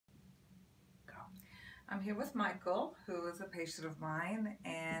I'm here with Michael, who is a patient of mine,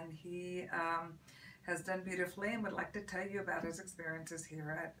 and he has done beautifully and would like to tell you about his experiences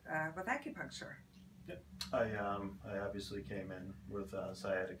here with acupuncture. Yep. I obviously came in with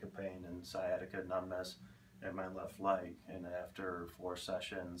sciatica pain and sciatica numbness in my left leg, and after 4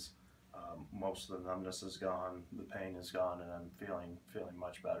 sessions, most of the numbness is gone, the pain is gone, and I'm feeling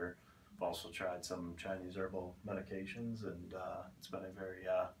much better. I've also tried some Chinese herbal medications, and it's been a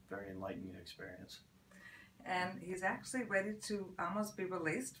very enlightening experience. And he's actually ready to almost be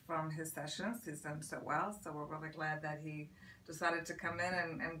released from his sessions. He's done so well, so we're really glad that he decided to come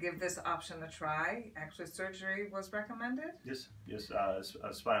in and give this option a try. Actually, surgery was recommended. Yes.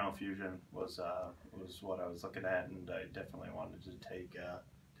 A spinal fusion was what I was looking at, and I definitely wanted to take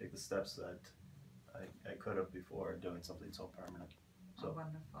the steps that I could have before doing something so permanent. So, Oh,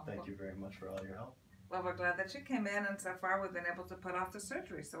 wonderful. thank you very much for all your help. Well, we're glad that you came in, and so far we've been able to put off the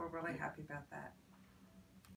surgery, so we're really happy about that.